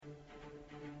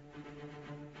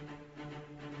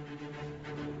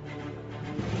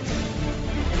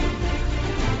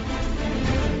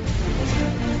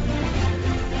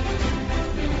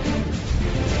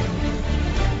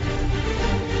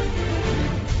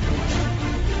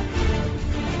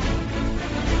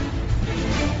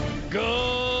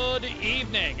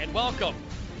welcome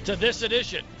to this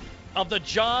edition of the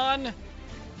John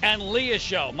and Leah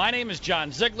Show. My name is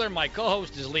John Ziegler. My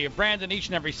co-host is Leah Brandon. Each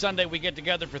and every Sunday we get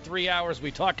together for 3 hours.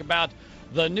 We talk about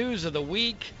the news of the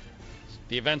week,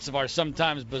 the events of our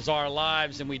sometimes bizarre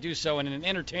lives, and we do so in an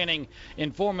entertaining,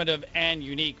 informative, and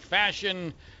unique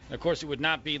fashion. And of course, it would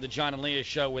not be the John and Leah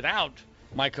Show without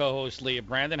my co-host, Leah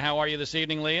Brandon. How are you this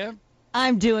evening, Leah?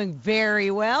 I'm doing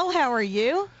very well. How are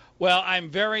you? Well, I'm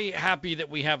very happy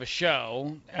that we have a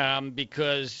show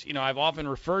because, I've often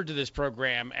referred to this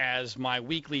program as my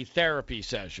weekly therapy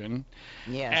session.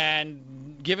 Yes.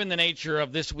 And given the nature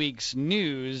of this week's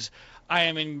news, I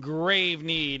am in grave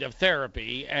need of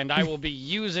therapy, and I will be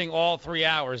using all 3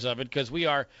 hours of it because we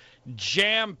are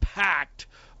jam-packed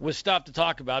with stuff to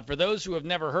talk about. For those who have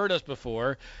never heard us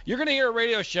before, you're going to hear a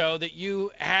radio show that you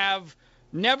have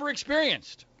never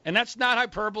experienced. And that's not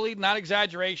hyperbole, not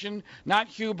exaggeration, not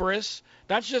hubris.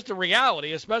 That's just a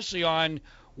reality, especially on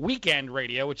weekend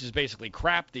radio, which is basically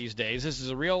crap these days. This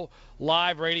is a real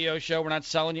live radio show. We're not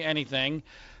selling you anything.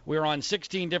 We're on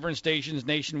 16 different stations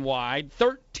nationwide.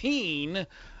 13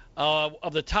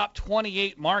 of the top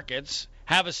 28 markets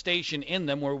have a station in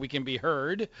them where we can be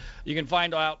heard. You can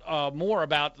find out more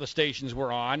about the stations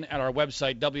we're on at our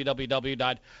website,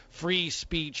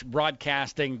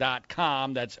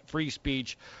 www.freespeechbroadcasting.com. That's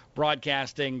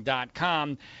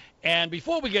freespeechbroadcasting.com. And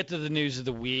before we get to the news of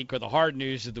the week, or the hard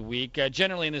news of the week,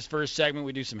 generally in this first segment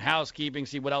we do some housekeeping,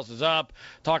 see what else is up,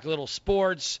 talk a little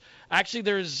sports.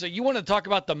 Actually, you want to talk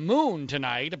about the moon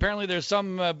tonight. Apparently there's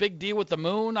some big deal with the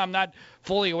moon. I'm not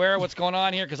fully aware of what's going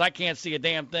on here because I can't see a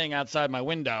damn thing outside my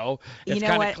window. It's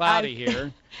kind of cloudy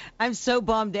here. I'm so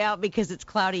bummed out because it's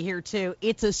cloudy here too.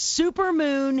 It's a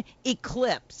supermoon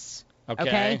eclipse.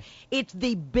 Okay? It's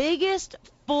the biggest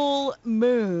full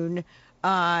moon.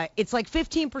 It's like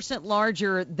 15%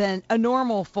 larger than a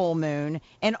normal full moon,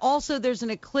 and also there's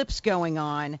an eclipse going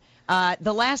on.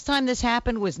 The last time this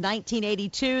happened was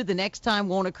 1982. The next time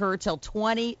won't occur till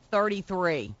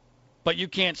 2033. But you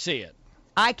can't see it.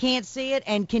 I can't see it,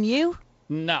 and can you?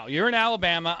 No, you're in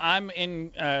Alabama. I'm in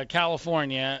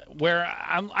California, where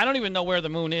I don't even know where the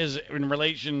moon is in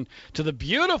relation to the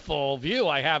beautiful view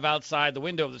I have outside the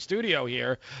window of the studio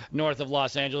here north of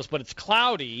Los Angeles, but it's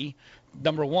cloudy.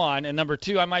 Number one, and number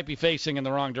two, I might be facing in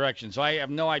the wrong direction, so I have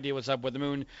no idea what's up with the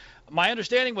moon. My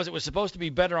understanding was it was supposed to be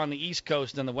better on the East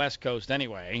Coast than the West Coast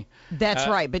anyway. That's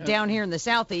right, but down here in the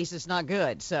Southeast, it's not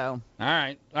good, so. All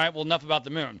right, well, enough about the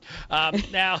moon.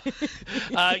 Now,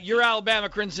 your Alabama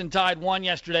Crimson Tide won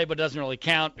yesterday, but it doesn't really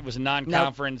count. It was a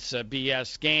non-conference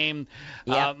BS game.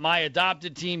 Yep. My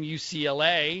adopted team,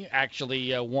 UCLA,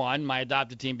 actually won. My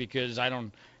adopted team because I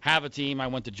don't have a team. I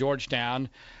went to Georgetown.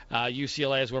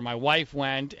 UCLA is where my wife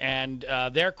went, and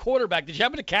their quarterback. Did you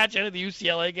happen to catch any of the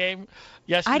UCLA game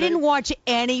yesterday? I didn't watch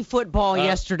any football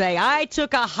yesterday. I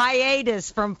took a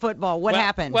hiatus from football. What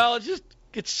happened? Well,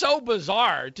 it's so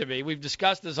bizarre to me. We've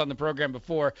discussed this on the program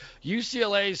before.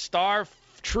 UCLA's star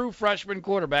true freshman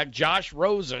quarterback, Josh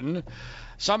Rosen,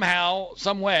 somehow,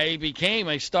 some way, became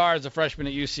a star as a freshman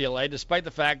at UCLA, despite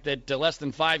the fact that less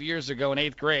than 5 years ago in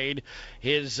 8th grade,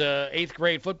 his 8th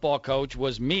grade football coach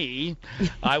was me.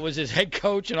 I was his head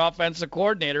coach and offensive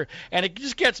coordinator, and it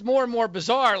just gets more and more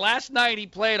bizarre. Last night he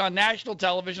played on national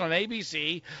television on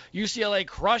ABC. UCLA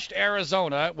crushed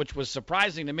Arizona, which was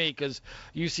surprising to me because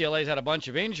UCLA's had a bunch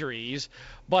of injuries.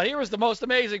 But here was the most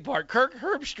amazing part. Kirk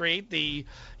Herbstreit, the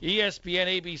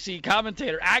ESPN ABC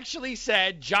commentator, actually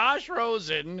said Josh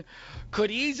Rosen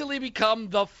could easily become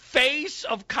the face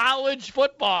of college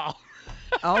football.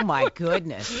 Oh, my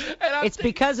goodness. It's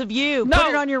because of you. No,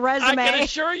 put it on your resume. I can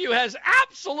assure you it has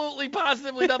absolutely,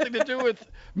 positively nothing to do with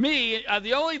me.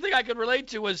 The only thing I could relate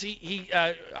to was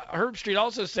Herbstreit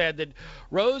also said that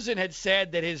Rosen had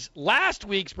said that his last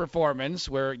week's performance,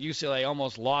 where UCLA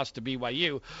almost lost to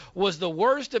BYU, was the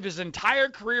worst of his entire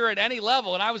career at any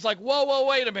level. And I was like, whoa,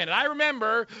 wait a minute. I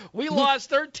remember we lost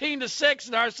 13-6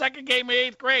 in our second game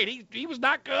in 8th grade. He was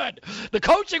not good. The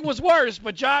coaching was worse,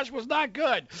 but Josh was not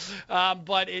good.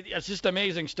 But it's just an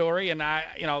amazing story, and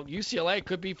UCLA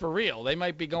could be for real. They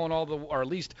might be going or at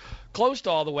least close to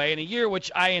all the way in a year,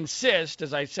 which I insist,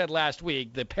 as I said last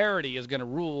week, the parity is going to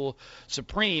rule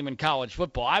supreme in college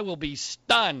football. I will be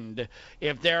stunned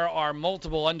if there are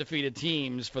multiple undefeated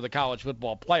teams for the college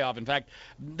football playoff. In fact,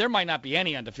 there might not be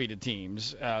any undefeated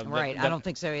teams. Right, I don't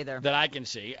think so either. That I can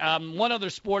see. One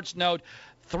other sports note.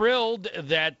 thrilled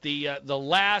that the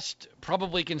last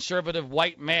probably conservative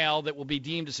white male that will be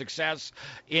deemed a success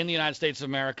in the United States of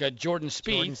America, Jordan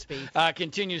Spieth,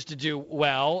 continues to do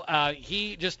well.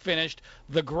 He just finished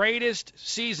the greatest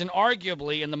season,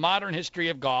 arguably, in the modern history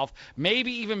of golf,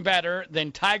 maybe even better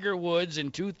than Tiger Woods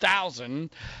in 2000.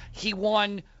 He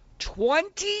won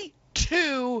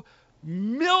 $22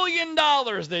 million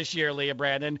this year, Leah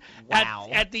Brandon. Wow.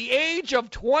 At the age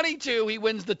of 22, he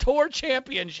wins the Tour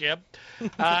Championship.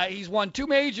 He's won 2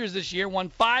 majors this year, won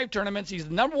 5 tournaments. He's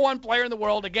the number 1 player in the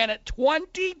world, again, at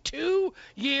 22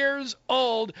 years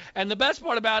old. And the best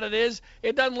part about it is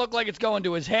it doesn't look like it's going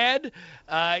to his head.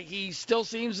 He still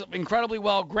seems incredibly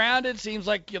well-grounded, seems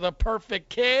like the perfect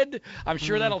kid. I'm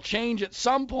sure that'll change at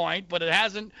some point, but it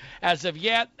hasn't as of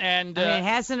yet. And I mean, it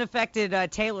hasn't affected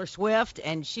Taylor Swift,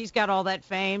 and she's got all that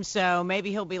fame, so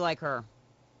maybe he'll be like her.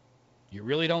 You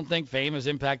really don't think fame has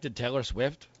impacted Taylor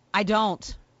Swift? I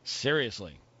don't.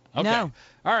 Seriously? Okay. No.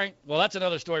 All right. Well, that's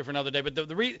another story for another day. But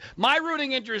my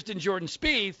rooting interest in Jordan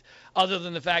Spieth, other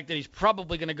than the fact that he's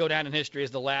probably going to go down in history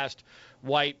as the last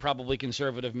white, probably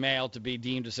conservative male to be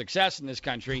deemed a success in this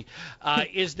country,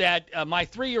 is that my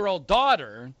 3-year-old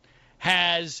daughter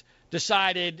has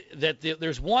decided that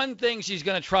there's one thing she's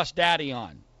going to trust Daddy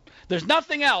on. There's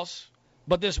nothing else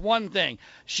but this one thing.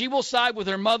 She will side with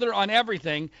her mother on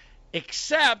everything,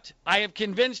 except I have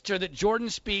convinced her that Jordan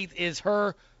Spieth is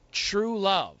her true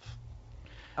love.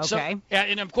 Okay. So,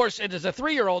 and of course, as a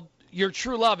 3-year-old, your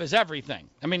true love is everything.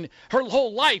 I mean, her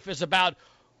whole life is about,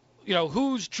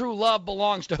 whose true love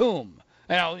belongs to whom.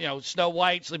 Snow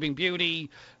White, Sleeping Beauty,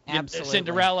 Absolutely.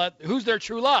 Cinderella. Who's their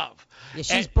true love? Yeah,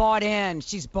 she's bought in.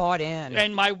 She's bought in.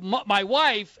 And my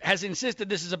wife has insisted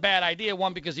this is a bad idea.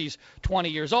 One, because he's 20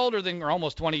 years older or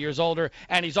almost 20 years older,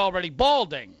 and he's already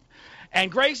balding. And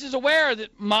Grace is aware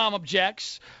that Mom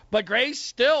objects, but Grace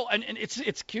still, and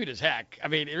it's cute as heck. I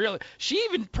mean, she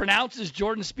even pronounces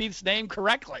Jordan Spieth's name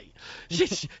correctly.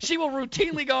 She will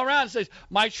routinely go around and says,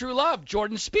 "My true love,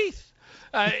 Jordan Spieth."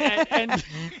 And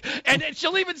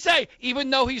she'll even say, even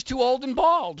though he's too old and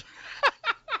bald.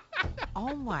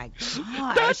 Oh my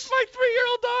gosh. That's my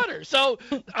 3-year-old daughter. So,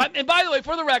 and by the way,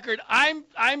 for the record,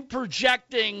 I'm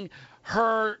projecting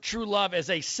her true love as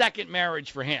a second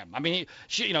marriage for him. I mean,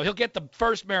 he'll get the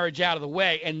first marriage out of the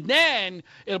way, and then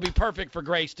it'll be perfect for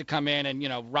Grace to come in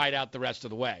and ride out the rest of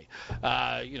the way.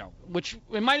 Which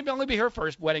it might only be her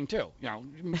first wedding too.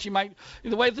 She might.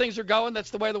 The way things are going, that's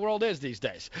the way the world is these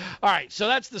days. All right, so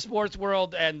that's the sports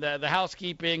world and the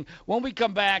housekeeping. When we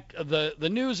come back, the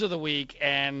news of the week,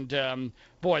 and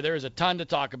boy, there is a ton to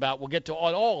talk about. We'll get to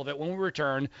all of it when we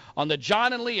return on the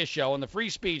John and Leah Show on the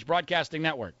Free Speech Broadcasting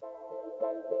Network.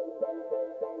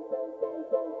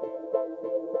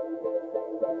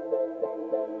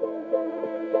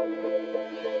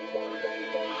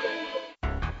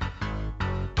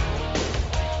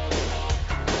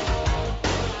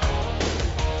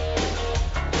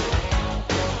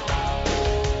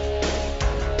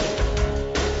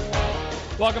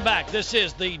 Welcome back. This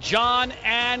is the John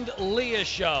and Leah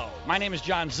Show. My name is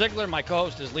John Ziegler. My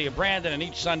co-host is Leah Brandon, and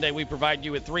each Sunday we provide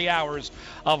you with 3 hours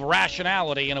of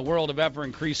rationality in a world of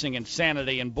ever-increasing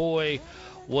insanity. And boy,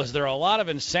 was there a lot of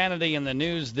insanity in the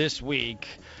news this week.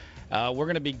 We're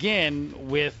going to begin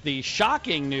with the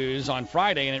shocking news on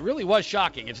Friday, and it really was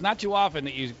shocking. It's not too often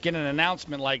that you get an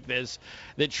announcement like this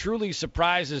that truly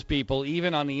surprises people,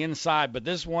 even on the inside, but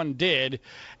this one did,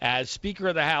 as Speaker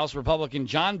of the House, Republican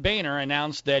John Boehner,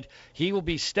 announced that he will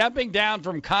be stepping down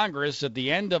from Congress at the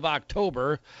end of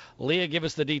October. Leah, give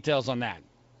us the details on that.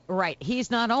 Right. He's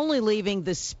not only leaving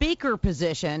the Speaker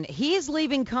position, he's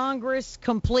leaving Congress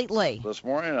completely. This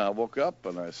morning I woke up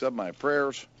and I said my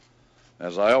prayers,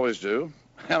 as I always do,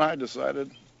 and I decided,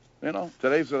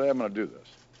 today's the day I'm going to do this.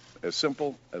 As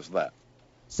simple as that.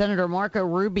 Senator Marco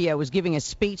Rubio was giving a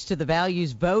speech to the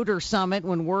Values Voter Summit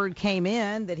when word came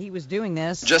in that he was doing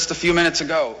this. Just a few minutes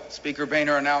ago, Speaker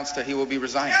Boehner announced that he will be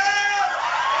resigning.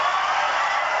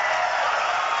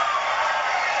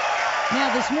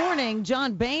 Now, this morning,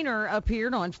 John Boehner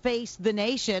appeared on Face the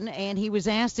Nation, and he was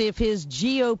asked if his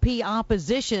GOP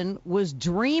opposition was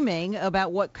dreaming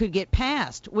about what could get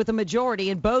passed with a majority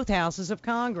in both houses of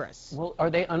Congress. Well, are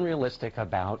they unrealistic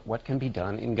about what can be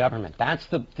done in government? That's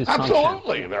the dysfunction.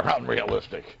 Absolutely, they're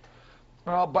unrealistic.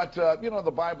 But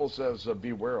the Bible says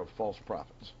beware of false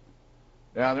prophets.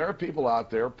 And there are people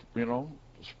out there,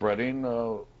 spreading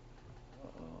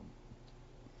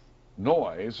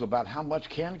noise about how much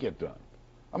can get done.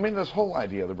 I mean, this whole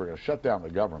idea that we're going to shut down the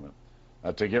government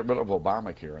to get rid of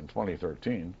Obamacare in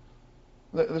 2013,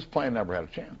 this plan never had a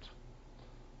chance.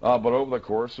 But over the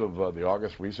course of the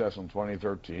August recess in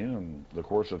 2013 and the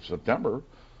course of September,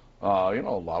 A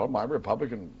lot of my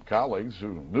Republican colleagues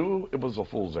who knew it was a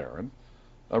fool's errand,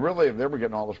 really, they were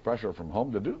getting all this pressure from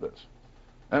home to do this.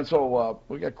 And so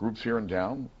we got groups here in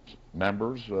town,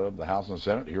 members of the House and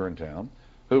Senate here in town,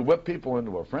 who whip people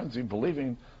into a frenzy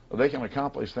believing that they can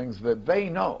accomplish things that they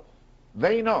know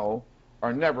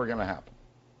are never going to happen.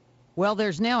 Well,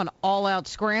 there's now an all-out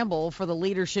scramble for the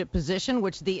leadership position,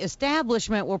 which the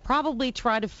establishment will probably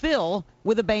try to fill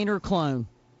with a Boehner clone.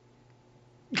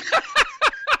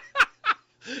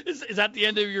 Is that the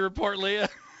end of your report, Leah?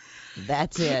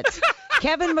 That's it.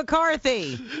 Kevin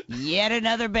McCarthy, yet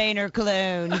another Boehner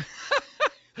clone.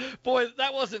 Boy,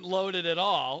 that wasn't loaded at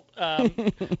all. All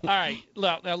right,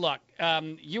 look,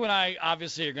 you and I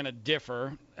obviously are going to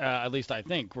differ. At least I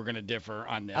think we're going to differ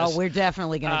on this. Oh, we're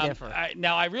definitely going to differ.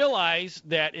 Now, I realize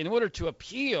that in order to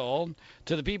appeal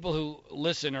to the people who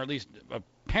listen, or at least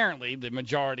apparently the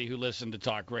majority who listen to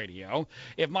talk radio,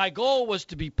 if my goal was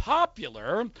to be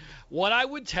popular, what I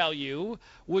would tell you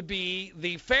would be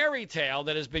the fairy tale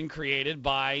that has been created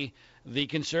by the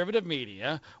conservative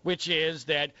media, which is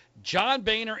that John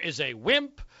Boehner is a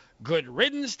wimp. Good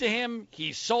riddance to him.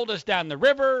 He sold us down the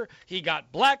river. He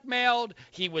got blackmailed.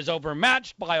 He was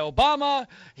overmatched by Obama.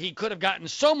 He could have gotten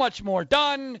so much more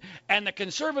done. And the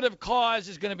conservative cause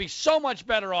is going to be so much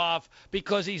better off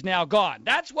because he's now gone.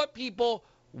 That's what people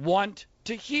want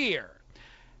to hear.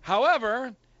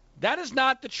 However, that is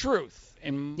not the truth.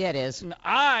 And yeah, it is.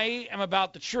 I am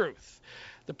about the truth.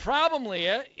 The problem,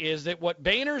 Leah, is that what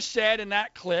Boehner said in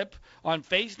that clip on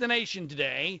Face the Nation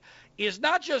today is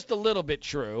not just a little bit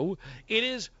true. It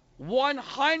is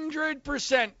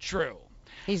 100% true.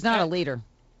 He's not a leader.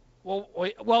 Well,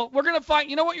 we're going to find.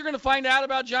 You know what you're going to find out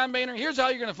about John Boehner? Here's how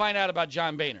you're going to find out about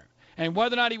John Boehner and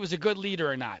whether or not he was a good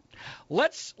leader or not.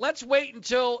 Let's wait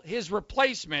until his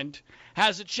replacement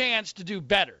has a chance to do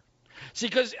better. See,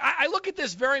 because I look at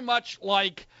this very much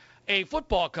like a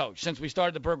football coach, since we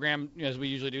started the program, as we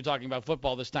usually do, talking about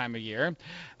football this time of year,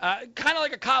 kind of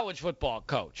like a college football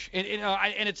coach. And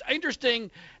it's interesting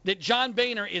that John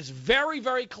Boehner is very,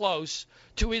 very close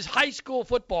to his high school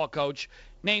football coach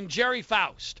named Jerry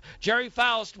Faust. Jerry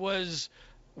Faust was,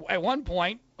 at one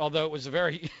point, although it was a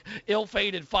very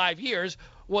ill-fated 5 years,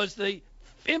 was the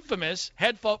infamous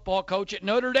head football coach at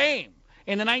Notre Dame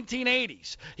in the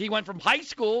 1980s. He went from high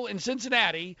school in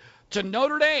Cincinnati to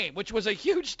Notre Dame, which was a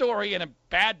huge story and a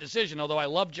bad decision, although I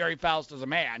love Jerry Faust as a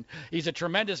man. He's a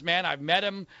tremendous man. I've met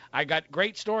him. I got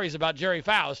great stories about Jerry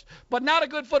Faust, but not a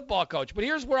good football coach. But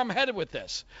here's where I'm headed with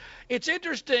this. It's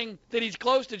interesting that he's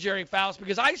close to Jerry Faust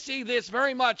because I see this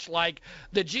very much like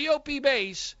the GOP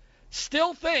base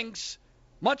still thinks,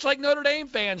 much like Notre Dame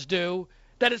fans do,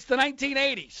 that it's the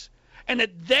 1980s. And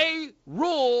that they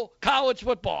rule college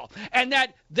football, and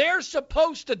that they're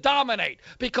supposed to dominate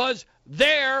because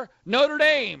they're Notre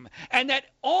Dame, and that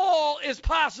all is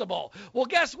possible. Well,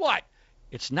 guess what?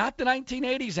 It's not the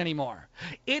 1980s anymore.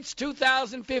 It's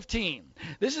 2015.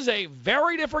 This is a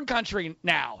very different country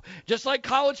now. Just like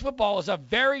college football is a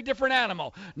very different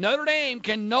animal. Notre Dame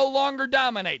can no longer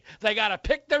dominate. They got to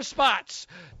pick their spots.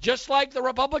 Just like the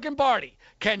Republican Party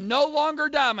can no longer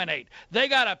dominate. They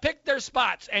got to pick their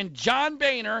spots. And John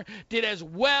Boehner did as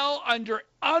well under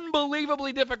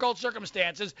unbelievably difficult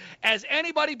circumstances as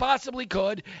anybody possibly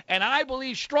could. And I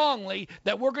believe strongly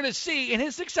that we're going to see in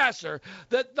his successor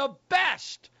that the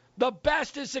best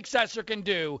his successor can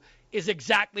do is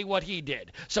exactly what he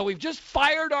did. So we've just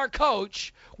fired our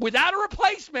coach without a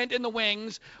replacement in the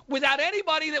wings, without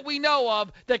anybody that we know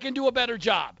of that can do a better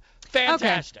job.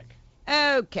 Fantastic.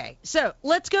 Okay, so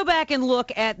let's go back and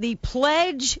look at the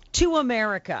Pledge to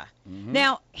America. Mm-hmm.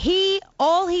 Now,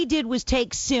 all he did was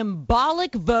take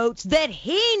symbolic votes that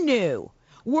he knew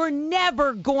were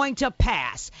never going to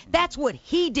pass. That's what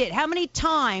he did. How many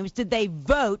times did they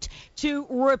vote to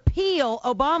repeal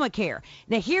Obamacare?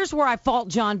 Now, here's where I fault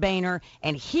John Boehner,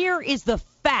 and here is the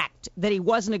fact that he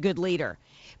wasn't a good leader.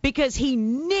 Because he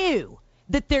knew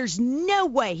that there's no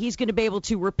way he's going to be able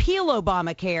to repeal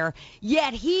Obamacare,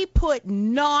 yet he put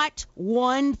not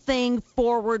one thing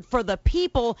forward for the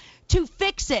people to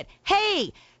fix it.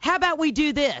 Hey, how about we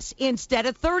do this? Instead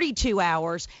of 32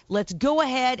 hours, let's go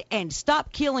ahead and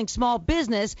stop killing small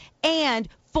business and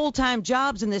full-time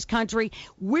jobs in this country.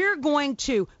 We're going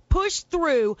to push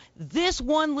through this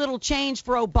one little change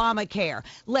for Obamacare.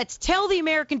 Let's tell the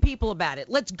American people about it.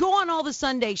 Let's go on all the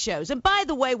Sunday shows. And by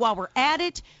the way, while we're at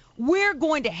it, we're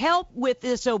going to help with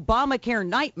this Obamacare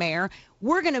nightmare.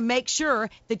 We're going to make sure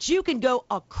that you can go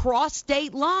across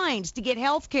state lines to get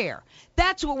health care.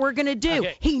 That's what we're going to do.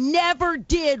 Okay. He never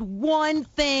did one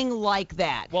thing like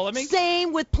that.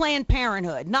 Same with Planned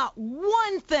Parenthood. Not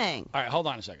one thing. All right, hold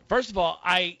on a second. First of all,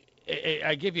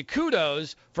 I give you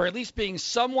kudos for at least being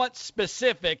somewhat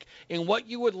specific in what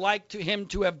you would like him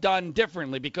to have done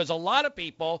differently, because a lot of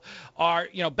people are,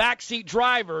 backseat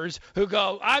drivers who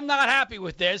go, I'm not happy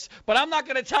with this, but I'm not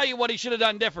going to tell you what he should have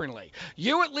done differently.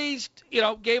 You at least,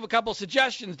 gave a couple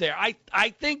suggestions there. I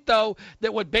think, though,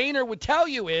 that what Boehner would tell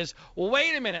you is, well,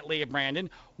 wait a minute, Leah Brandon,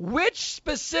 which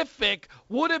specific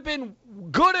would have been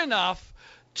good enough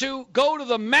to go to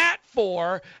the mat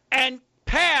for and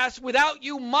pass without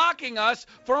you mocking us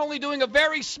for only doing a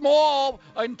very small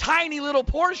and tiny little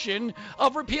portion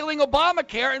of repealing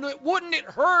Obamacare, and wouldn't it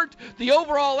hurt the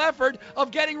overall effort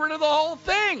of getting rid of the whole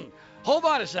thing? Hold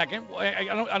on a second. I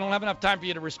don't have enough time for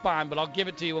you to respond, but I'll give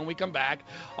it to you when we come back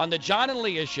on the John and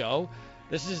Leah Show.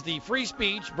 This is the Free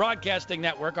Speech Broadcasting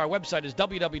Network. Our website is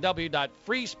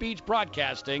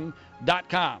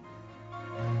www.freespeechbroadcasting.com.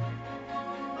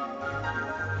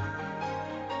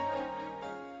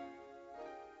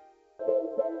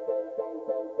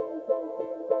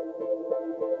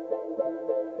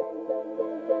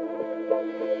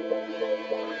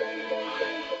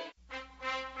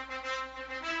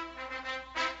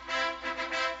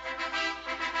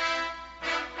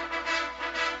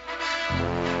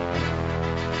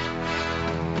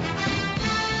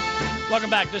 Welcome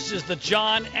back. This is the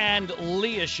John and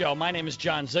Leah Show. My name is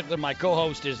John Ziegler. My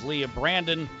co-host is Leah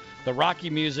Brandon. The Rocky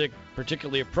music,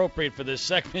 particularly appropriate for this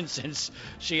segment since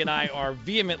she and I are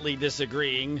vehemently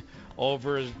disagreeing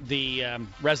over the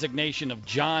resignation of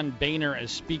John Boehner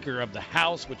as Speaker of the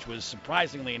House, which was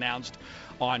surprisingly announced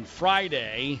on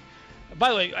Friday. By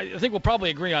the way, I think we'll probably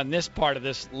agree on this part of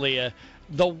this, Leah.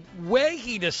 The way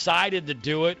he decided to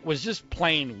do it was just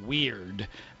plain weird.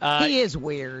 He is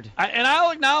weird. And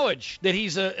I'll acknowledge that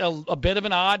he's a bit of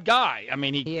an odd guy. I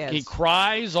mean, he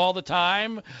cries all the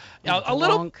time. Now, a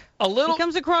little. He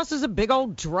comes across as a big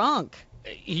old drunk.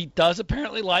 He does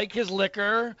apparently like his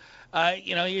liquor.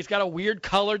 He's got a weird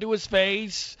color to his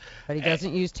face. But he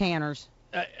doesn't use tanners.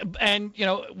 And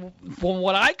from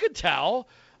what I could tell,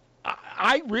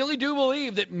 I really do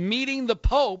believe that meeting the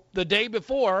Pope the day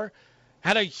before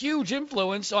had a huge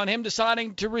influence on him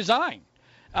deciding to resign,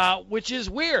 which is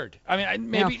weird. I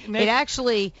mean, it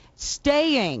actually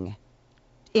staying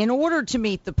in order to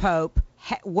meet the Pope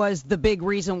was the big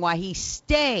reason why he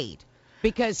stayed,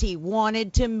 because he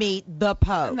wanted to meet the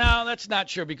Pope. No, that's not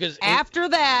true, because after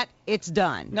that, it's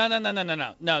done. No.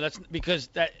 That's because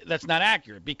that's not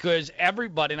accurate, because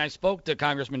everybody, and I spoke to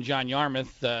Congressman John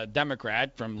Yarmouth,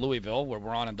 Democrat from Louisville, where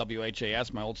we're on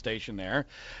WHAS, my old station there,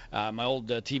 my old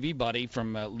TV buddy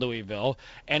from Louisville,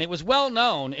 and it was well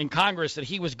known in Congress that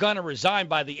he was going to resign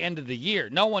by the end of the year.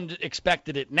 No one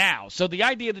expected it now. So the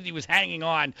idea that he was hanging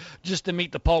on just to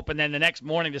meet the Pope and then the next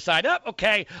morning decide,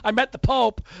 okay, I met the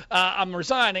Pope, I'm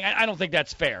resigning, I don't think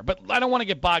that's fair. But I don't want to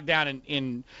get bogged down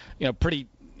in pretty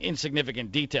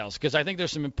insignificant details, because I think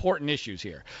there's some important issues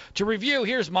here. To review,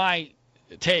 here's my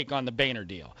take on the Boehner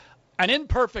deal. An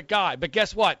imperfect guy, but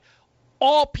guess what?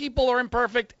 All people are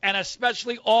imperfect, and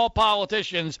especially all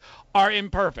politicians are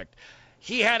imperfect.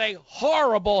 He had a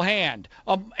horrible hand,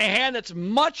 a hand that's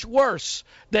much worse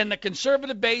than the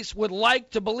conservative base would like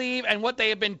to believe, and what they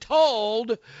have been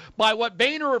told by what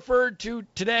Boehner referred to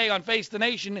today on Face the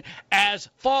Nation as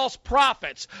false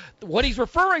prophets. What he's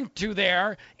referring to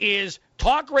there is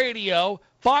talk radio,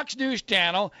 Fox News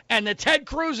Channel, and the Ted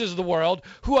Cruzes of the world,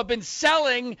 who have been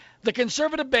selling the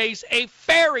conservative base a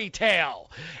fairy tale.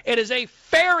 It is a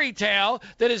fairy tale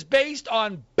that is based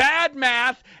on bad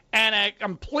math and a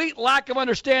complete lack of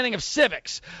understanding of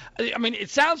civics. I mean, it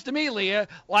sounds to me, Leah,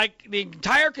 like the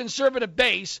entire conservative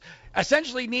base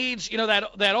essentially needs,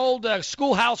 that old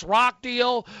Schoolhouse Rock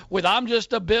deal with I'm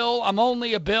just a bill, I'm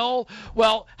only a bill.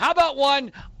 Well, how about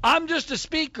one, I'm just a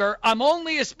speaker, I'm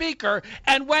only a speaker,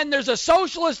 and when there's a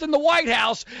socialist in the White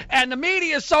House and the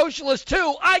media is socialist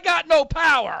too, I got no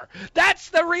power. That's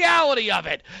the reality of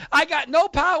it. I got no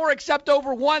power except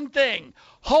over one thing: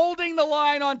 holding the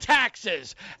line on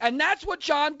taxes. And that's what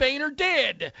John Boehner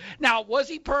did. Now, was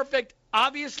he perfect?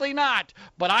 Obviously not.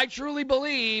 But I truly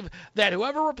believe that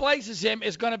whoever replaces him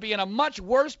is going to be in a much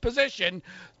worse position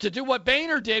to do what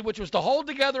Boehner did, which was to hold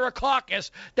together a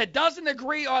caucus that doesn't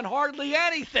agree on hardly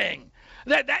anything.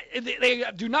 They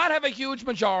do not have a huge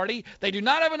majority. They do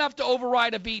not have enough to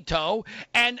override a veto.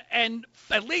 And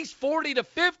at least 40 to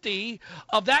 50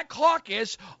 of that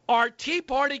caucus are Tea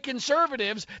Party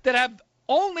conservatives that have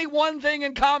only one thing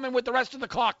in common with the rest of the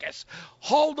caucus: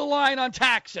 hold the line on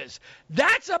taxes.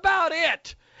 That's about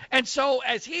it. And so,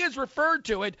 as he has referred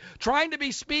to it, trying to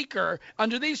be speaker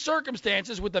under these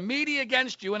circumstances with the media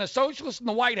against you and a socialist in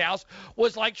the White House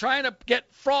was like trying to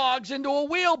get frogs into a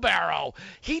wheelbarrow.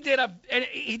 He did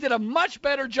a much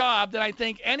better job than I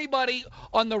think anybody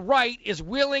on the right is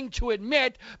willing to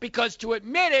admit, because to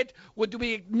admit it would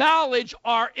be acknowledge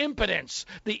our impotence,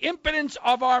 the impotence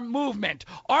of our movement.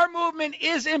 Our movement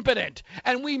is impotent,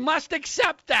 and we must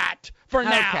accept that for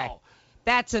now. Okay.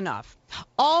 That's enough.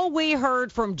 All we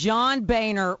heard from John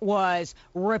Boehner was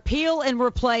repeal and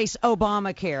replace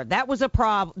Obamacare. That was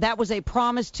a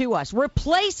promise to us.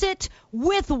 Replace it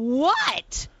with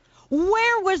what?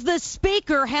 Where was the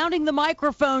speaker hounding the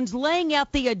microphones, laying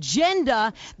out the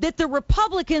agenda that the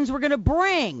Republicans were going to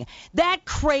bring? That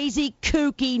crazy,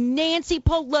 kooky Nancy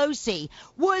Pelosi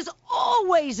was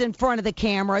always in front of the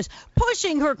cameras,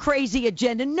 pushing her crazy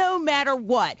agenda no matter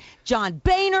what. John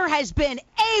Boehner has been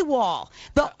AWOL.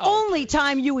 The only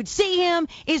time you would see him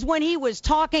is when he was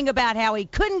talking about how he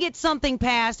couldn't get something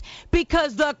passed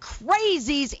because the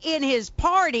crazies in his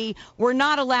party were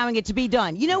not allowing it to be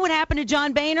done. You know what happened to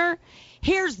John Boehner?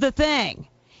 Here's the thing.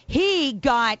 He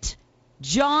got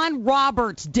John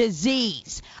Roberts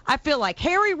disease. I feel like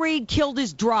Harry Reid killed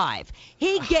his drive.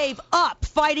 He gave up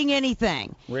fighting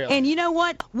anything. Really? And you know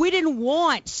what? We didn't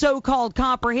want so-called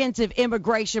comprehensive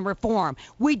immigration reform.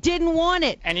 We didn't want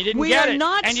it. And you didn't we get are it.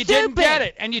 Not and you stupid. didn't get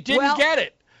it. And you didn't get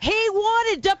it. He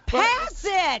wanted to pass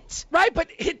it. Right, but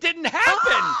it didn't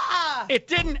happen. It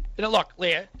didn't. Now, look,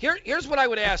 Leah, here's what I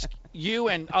would ask you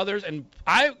and others, and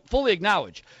I fully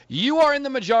acknowledge, you are in the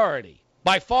majority,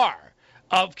 by far,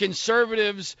 of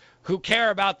conservatives who care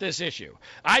about this issue.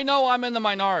 I know I'm in the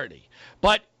minority,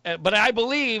 but I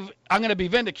believe I'm going to be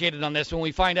vindicated on this when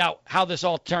we find out how this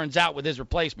all turns out with his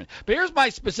replacement. But here's my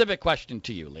specific question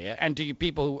to you, Leah, and to you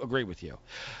people who agree with you.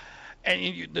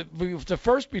 And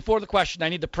before the question, I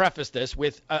need to preface this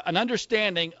with an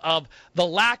understanding of the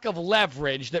lack of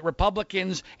leverage that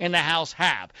Republicans in the House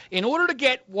have. In order to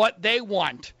get what they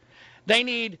want, they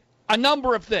need a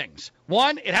number of things.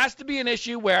 One, it has to be an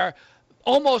issue where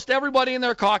almost everybody in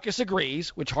their caucus agrees,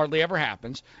 which hardly ever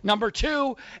happens. Number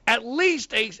two, at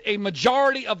least a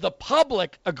majority of the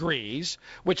public agrees,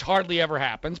 which hardly ever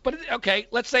happens. But, okay,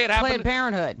 let's say it happened.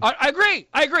 Planned Parenthood. I agree.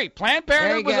 Planned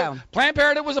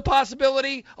Parenthood was a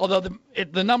possibility, although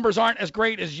the numbers aren't as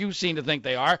great as you seem to think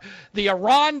they are. The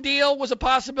Iran deal was a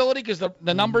possibility because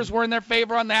the numbers were in their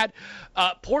favor on that.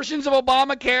 Portions of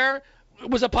Obamacare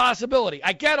was a possibility.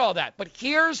 I get all that. But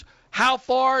here's how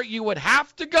far you would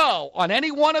have to go on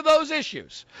any one of those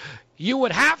issues. You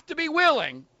would have to be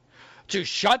willing to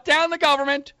shut down the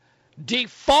government,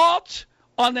 default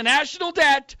on the national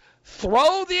debt,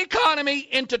 throw the economy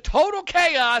into total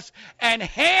chaos, and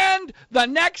hand the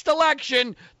next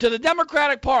election to the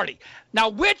Democratic Party. Now,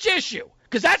 which issue?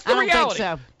 Because that's the reality. I don't think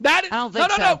so. That is, I don't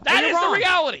think so. No. That is wrong. the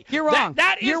reality. You're wrong.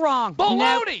 That is you're wrong.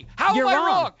 baloney. No, How am I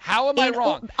wrong? How am I And,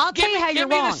 wrong? I'll tell you how you're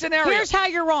wrong. Give me the scenario. Here's how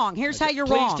you're wrong. Here's how you're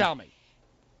wrong. Please tell me.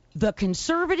 The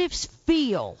conservatives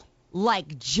feel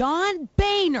like John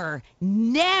Boehner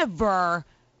never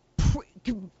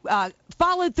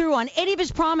followed through on any of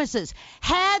his promises.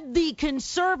 Had the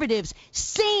conservatives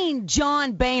seen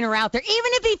John Boehner out there, even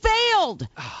if he failed,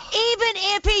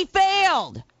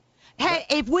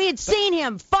 if we had seen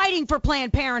him fighting for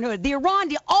Planned Parenthood, the Iran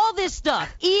deal, all this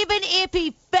stuff, even if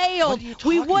he failed,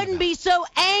 we wouldn't be so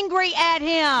angry at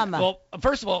him. Well,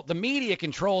 first of all, the media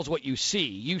controls what you see.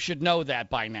 You should know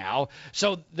that by now.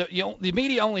 So the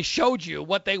media only showed you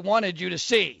what they wanted you to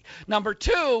see. Number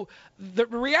two, the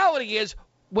reality is,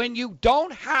 when you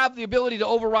don't have the ability to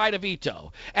override a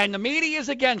veto, and the media is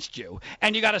against you,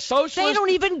 and you got a socialist... They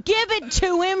don't even give it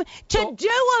to him to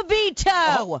do a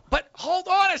veto. But hold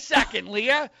on a second,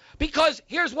 Leah, because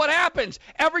here's what happens.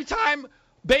 Every time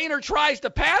Boehner tries to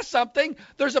pass something,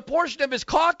 there's a portion of his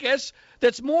caucus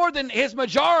that's more than his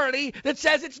majority that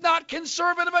says it's not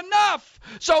conservative enough.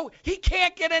 So he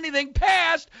can't get anything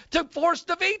passed to force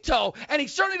the veto. And he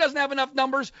certainly doesn't have enough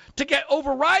numbers to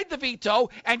override the veto.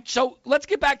 And so let's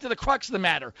get back to the crux of the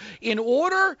matter.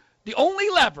 The only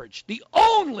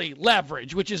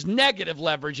leverage, which is negative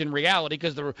leverage in reality,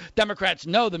 because the Democrats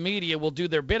know the media will do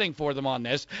their bidding for them on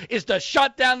this, is to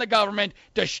shut down the government,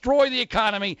 destroy the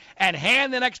economy, and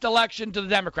hand the next election to the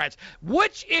Democrats.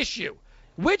 Which issue,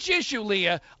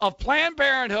 Leah, of Planned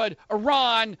Parenthood,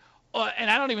 Iran, and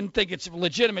I don't even think it's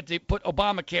legitimate to put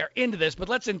Obamacare into this, but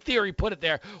let's in theory put it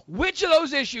there. Which of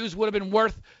those issues would have been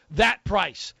worth that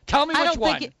price? Tell me which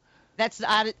one.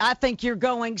 I think you're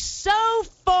going so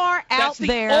far out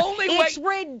there. It's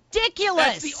ridiculous.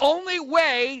 That's the only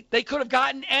way they could have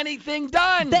gotten anything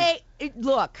done.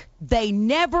 They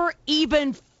never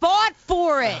even fought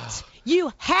for it.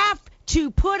 You have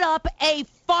to put up a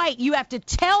fight. You have to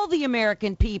tell the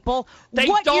American people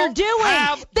what you're doing.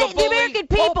 Have the American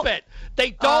people. Pulpit.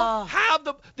 They don't have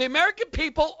the American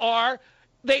people are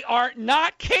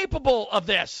not capable of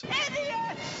this.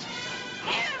 Idiots!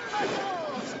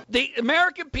 Imbeciles! The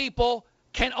American people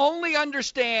can only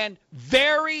understand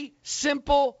very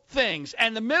simple things,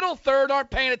 and the middle third aren't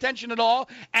paying attention at all,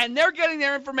 and they're getting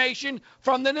their information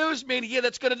from the news media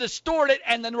that's going to distort it,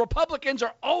 and then the Republicans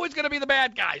are always going to be the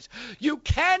bad guys. You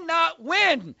cannot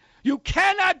win. You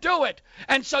cannot do it.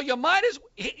 And so you might as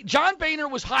John Boehner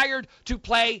was hired to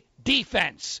play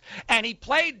defense, and he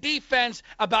played defense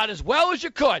about as well as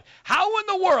you could. How in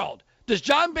the world does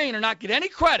John Boehner not get any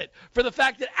credit for the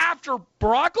fact that after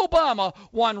Barack Obama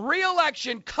won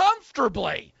re-election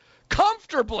comfortably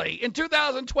in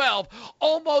 2012,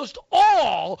 almost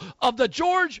all of the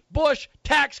George Bush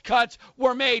tax cuts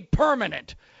were made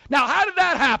permanent? Now, how did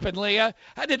that happen, Leah?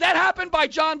 Did that happen by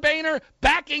John Boehner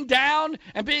backing down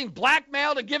and being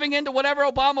blackmailed and giving in to whatever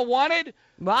Obama wanted?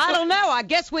 Well, I don't know. I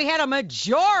guess we had a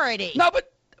majority. No,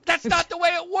 but that's not the way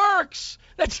it works.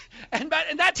 That's Tell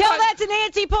that to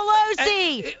Nancy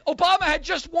Pelosi. Obama had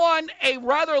just won a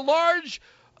rather large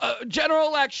general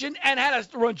election and had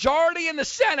a majority in the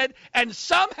Senate, and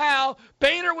somehow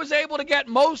Boehner was able to get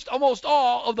almost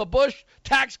all of the Bush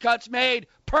tax cuts made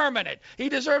permanent. He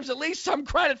deserves at least some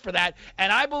credit for that,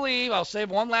 and I believe, I'll say it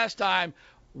one last time,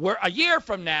 we're a year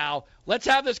from now, let's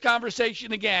have this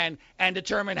conversation again and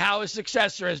determine how his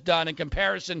successor has done in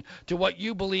comparison to what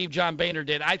you believe John Boehner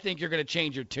did. I think you're going to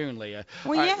change your tune, Leah.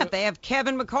 Well, yeah, they have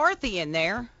Kevin McCarthy in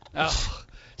there. Oh,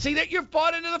 see, that you've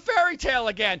bought into the fairy tale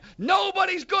again.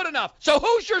 Nobody's good enough. So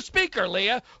who's your speaker,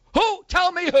 Leah? Who?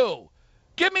 Tell me who.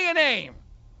 Give me a name.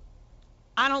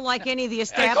 I don't like any of the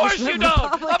establishment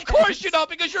Republicans. Of course you don't,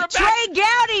 because you're a Trey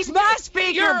Gowdy's my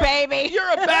speaker, baby.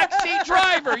 You're a backseat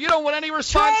driver. You don't want any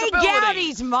responsibility. Trey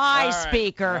Gowdy's my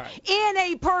speaker. Right. In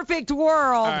a perfect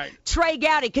world, Trey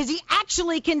Gowdy, because he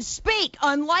actually can speak,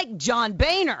 unlike John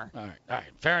Boehner. All right.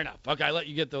 Fair enough. Okay, I'll let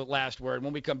you get the last word.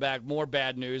 When we come back, more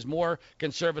bad news, more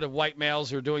conservative white males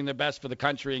who are doing their best for the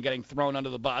country and getting thrown under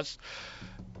the bus.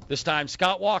 This time,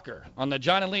 Scott Walker on the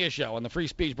John and Leah Show on the Free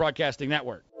Speech Broadcasting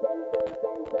Network.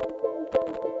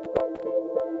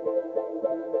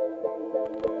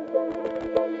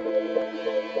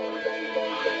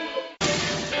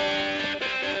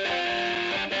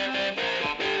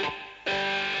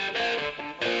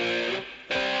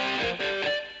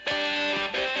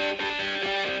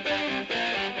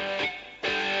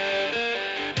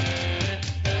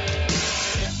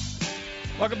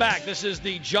 Welcome back. This is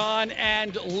the John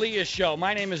and Leah Show.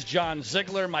 My name is John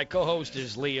Ziegler. My co-host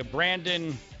is Leah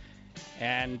Brandon.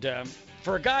 And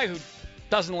for a guy who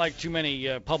doesn't like too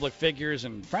many public figures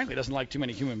and, frankly, doesn't like too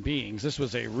many human beings, this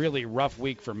was a really rough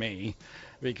week for me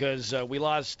because we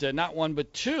lost not one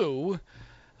but two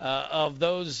of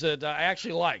those that I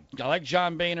actually liked. I like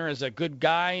John Boehner as a good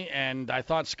guy, and I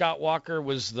thought Scott Walker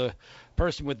was the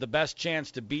person with the best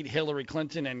chance to beat Hillary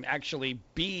Clinton and actually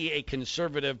be a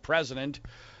conservative president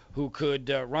who could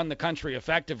run the country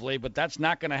effectively, but that's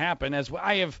not going to happen. As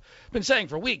I have been saying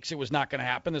for weeks, it was not going to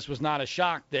happen. This was not a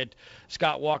shock that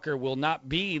Scott Walker will not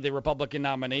be the Republican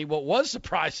nominee. What was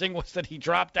surprising was that he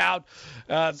dropped out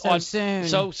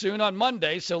so soon on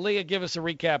Monday. So, Leah, give us a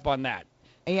recap on that.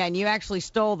 Yeah, and you actually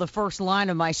stole the first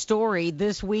line of my story.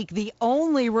 This week, the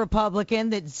only Republican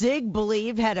that Zig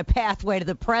believed had a pathway to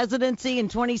the presidency in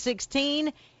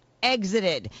 2016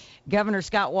 exited. Governor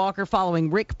Scott Walker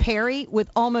following Rick Perry with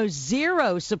almost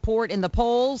zero support in the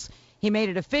polls. He made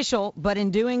it official, but in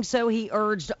doing so, he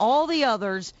urged all the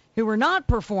others who were not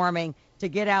performing to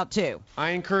get out too.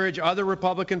 I encourage other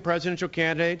Republican presidential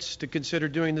candidates to consider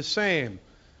doing the same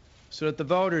so that the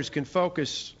voters can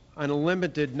focus on a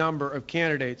limited number of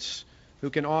candidates who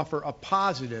can offer a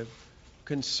positive,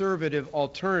 conservative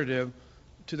alternative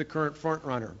to the current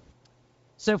frontrunner.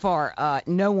 So far,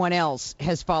 no one else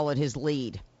has followed his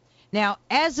lead. Now,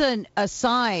 as an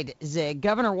aside, Zig,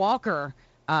 Governor Walker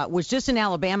was just in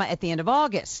Alabama at the end of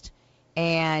August,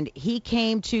 and he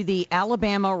came to the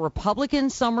Alabama Republican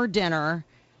Summer Dinner,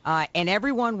 and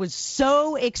everyone was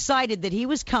so excited that he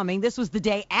was coming. This was the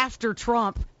day after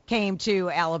Trump came to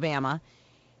Alabama.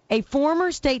 A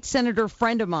former state senator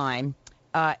friend of mine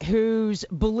whose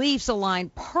beliefs align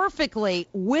perfectly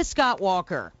with Scott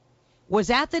Walker was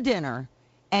at the dinner,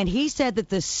 and he said that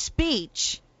the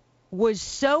speech was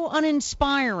so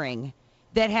uninspiring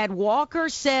that had Walker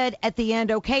said at the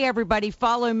end, okay, everybody,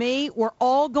 follow me, we're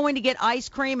all going to get ice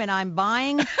cream and I'm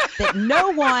buying, that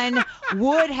no one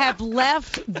would have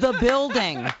left the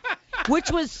building, which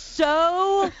was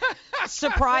so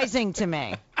surprising to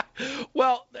me.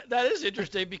 Well, that is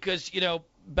interesting because,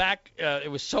 back it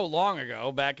was so long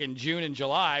ago, back in June and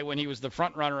July when he was the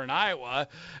front runner in Iowa,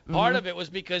 part of it was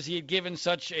because he had given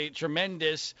such a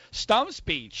tremendous stump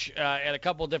speech at a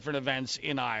couple different events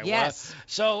in Iowa. Yes.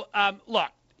 So, look,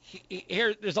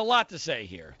 here there's a lot to say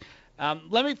here.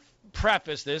 Let me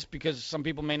preface this because some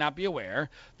people may not be aware.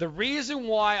 The reason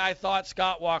why I thought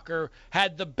Scott Walker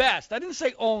had the best, I didn't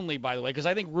say only, by the way, because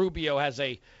I think Rubio has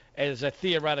a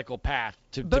theoretical path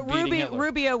to beating Hitler.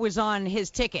 Rubio was on his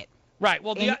ticket. Right.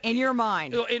 Well, in your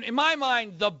mind. In my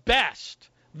mind, the best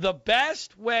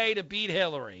way to beat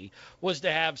Hillary was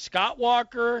to have Scott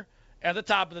Walker at the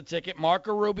top of the ticket,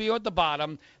 Marco Rubio at the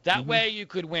bottom. That way you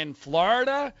could win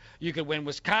Florida, you could win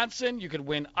Wisconsin, you could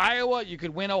win Iowa, you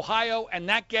could win Ohio, and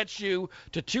that gets you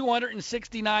to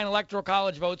 269 electoral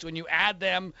college votes when you add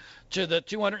them to the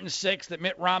 206 that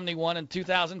Mitt Romney won in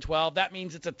 2012. That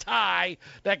means it's a tie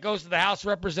that goes to the House of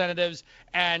Representatives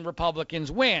and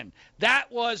Republicans win.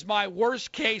 That was my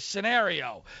worst case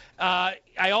scenario.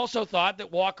 I also thought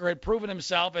that Walker had proven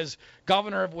himself as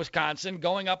governor of Wisconsin,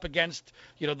 going up against,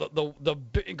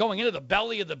 going into the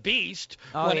belly of the beast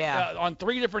on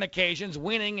 3 different occasions,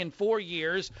 winning in 4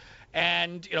 years.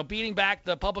 And, beating back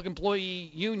the public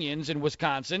employee unions in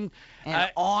Wisconsin. An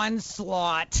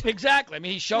onslaught. Exactly. I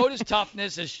mean, he showed his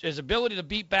toughness, his ability to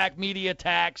beat back media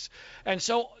attacks. And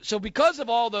so because of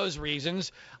all those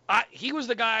reasons, he was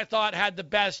the guy I thought had the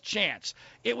best chance.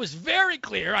 It was very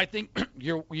clear, I think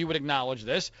you would acknowledge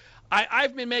this,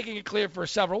 I've been making it clear for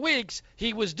several weeks,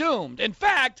 he was doomed. In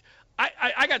fact,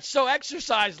 I got so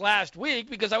exercised last week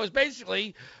because I was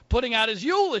basically putting out his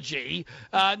eulogy,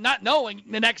 not knowing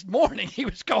the next morning he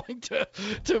was going to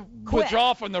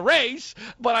withdraw from the race.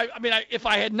 But if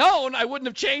I had known, I wouldn't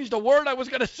have changed a word I was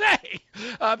going to say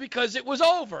because it was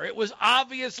over. It was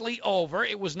obviously over.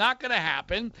 It was not going to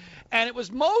happen. And it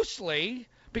was mostly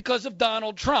because of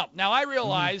Donald Trump. Now, I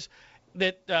realize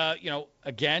that,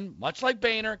 again, much like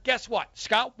Boehner, guess what?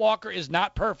 Scott Walker is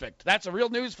not perfect. That's a real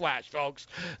newsflash, folks.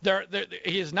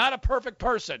 He is not a perfect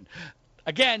person.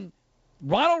 Again,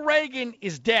 Ronald Reagan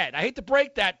is dead. I hate to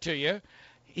break that to you.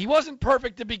 He wasn't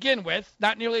perfect to begin with,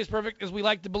 not nearly as perfect as we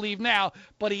like to believe now,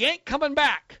 but he ain't coming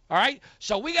back, all right?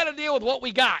 So we got to deal with what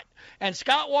we got. And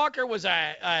Scott Walker was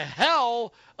a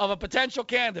hell of a potential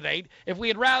candidate if we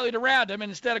had rallied around him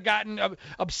and instead of gotten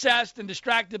obsessed and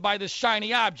distracted by this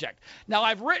shiny object. Now,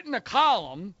 I've written a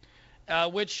column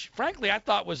which, frankly, I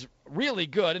thought was really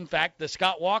good. In fact, the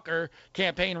Scott Walker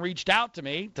campaign reached out to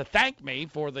me to thank me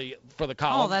for the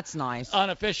column. Oh, that's nice.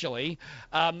 Unofficially.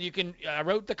 I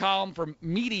wrote the column for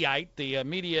Mediaite, the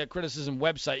media criticism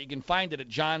website. You can find it at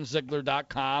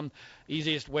johnziegler.com.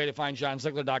 Easiest way to find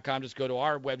johnziegler.com, just go to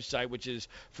our website, which is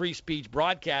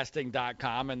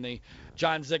freespeechbroadcasting.com, and the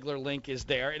John Ziegler link is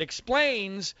there. It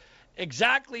explains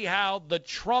exactly how the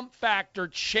Trump factor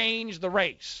changed the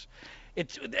race.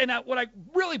 What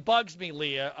really bugs me,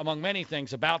 Leah, among many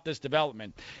things about this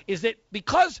development, is that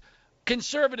because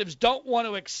conservatives don't want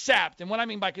to accept, and what I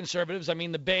mean by conservatives, I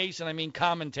mean the base and I mean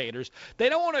commentators, they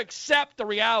don't want to accept the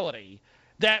reality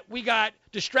that we got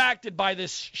distracted by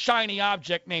this shiny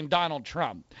object named Donald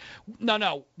Trump.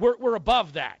 No, we're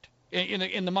above that.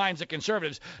 In the minds of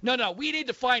conservatives. No, we need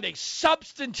to find a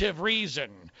substantive reason,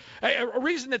 a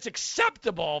reason that's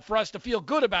acceptable for us to feel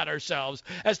good about ourselves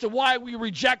as to why we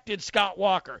rejected Scott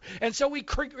Walker. And so we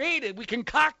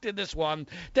concocted this one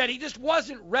that he just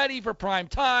wasn't ready for prime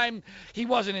time. He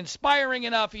wasn't inspiring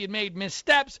enough. He had made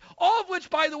missteps, all of which,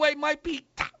 by the way, might be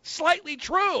slightly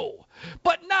true,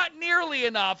 but not nearly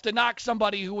enough to knock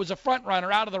somebody who was a front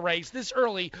runner out of the race this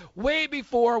early, way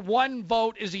before one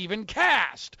vote is even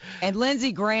cast. And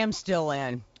Lindsey Graham's still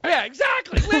in. Yeah,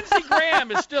 exactly. Lindsey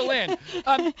Graham is still in.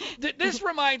 This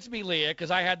reminds me, Leah, because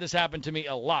I had this happen to me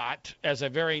a lot as a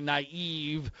very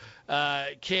naive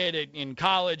kid in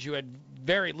college who had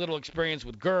very little experience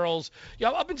with girls.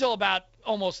 Up until about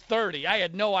almost 30, I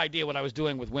had no idea what I was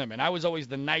doing with women. I was always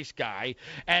the nice guy.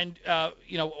 And, a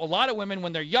lot of women,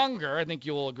 when they're younger, I think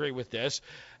you will agree with this,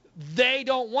 they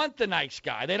don't want the nice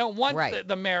guy. They don't want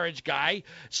the marriage guy,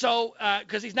 so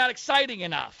because he's not exciting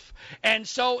enough. And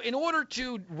so in order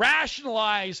to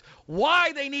rationalize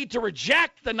why they need to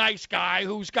reject the nice guy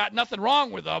who's got nothing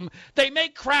wrong with them, they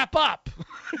make crap up.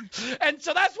 And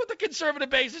so that's what the conservative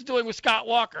base is doing with Scott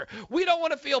Walker. We don't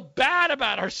want to feel bad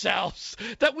about ourselves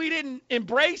that we didn't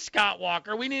embrace Scott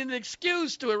Walker. We need an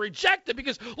excuse to reject it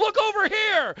because, look over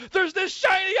here, there's this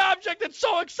shiny object that's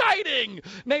so exciting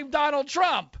named Donald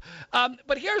Trump.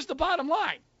 But here's the bottom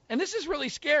line, and this is really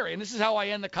scary, and this is how I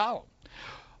end the column.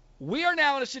 We are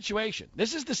now in a situation,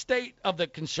 this is the state of the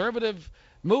conservative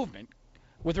movement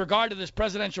with regard to this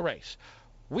presidential race.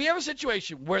 we have a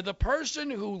situation where the person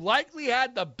who likely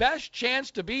had the best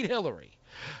chance to beat Hillary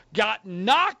got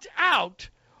knocked out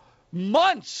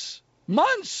months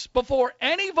before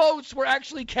any votes were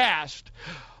actually cast,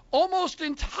 almost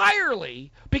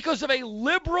entirely because of a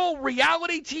liberal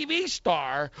reality TV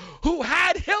star who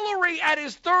had Hillary at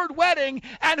his third wedding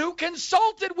and who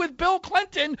consulted with Bill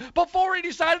Clinton before he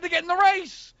decided to get in the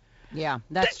race. Yeah,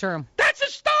 that's true. That's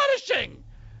astonishing.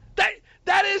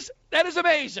 That is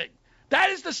amazing. That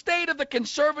is the state of the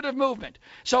conservative movement.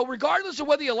 So regardless of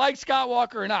whether you like Scott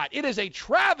Walker or not, it is a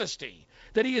travesty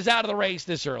that he is out of the race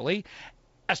this early,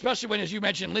 especially when, as you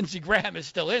mentioned, Lindsey Graham is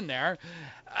still in there.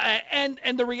 And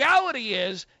the reality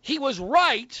is he was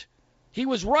right. He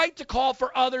was right to call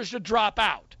for others to drop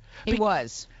out. He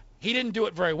was. He didn't do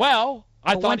it very well.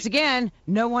 Once again,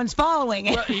 no one's following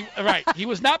it. Right. He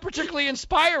was not particularly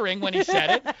inspiring when he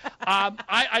said it.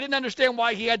 I didn't understand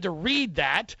why he had to read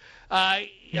that.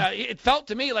 It felt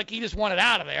to me like he just wanted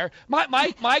out of there.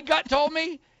 My gut told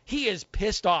me he is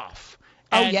pissed off.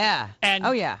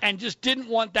 And just didn't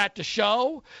want that to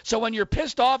show. So when you're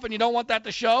pissed off and you don't want that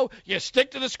to show, you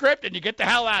stick to the script and you get the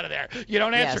hell out of there. You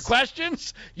don't answer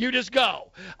questions. You just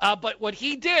go. But what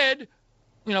he did,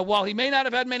 while he may not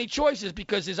have had many choices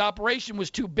because his operation was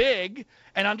too big,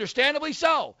 and understandably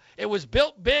so, it was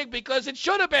built big because it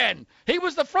should have been. He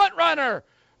was the front runner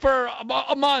for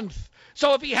a month.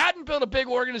 So if he hadn't built a big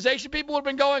organization, people would have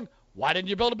been going, why didn't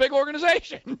you build a big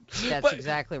organization? That's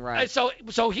exactly right. So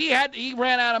he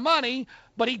ran out of money,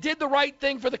 but he did the right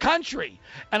thing for the country.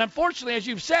 And unfortunately, as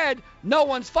you've said, no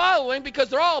one's following because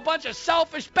they're all a bunch of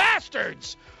selfish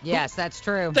bastards. Yes, that's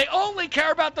true. They only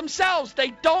care about themselves.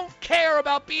 They don't care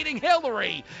about beating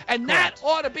Hillary. And that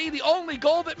ought to be the only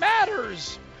goal that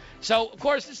matters. So, of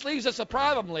course, this leaves us a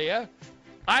problem, Leah.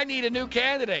 I need a new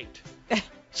candidate.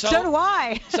 So do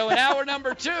I. So in hour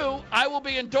number 2, I will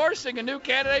be endorsing a new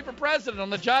candidate for president on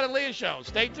the John and Leah Show.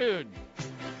 Stay tuned.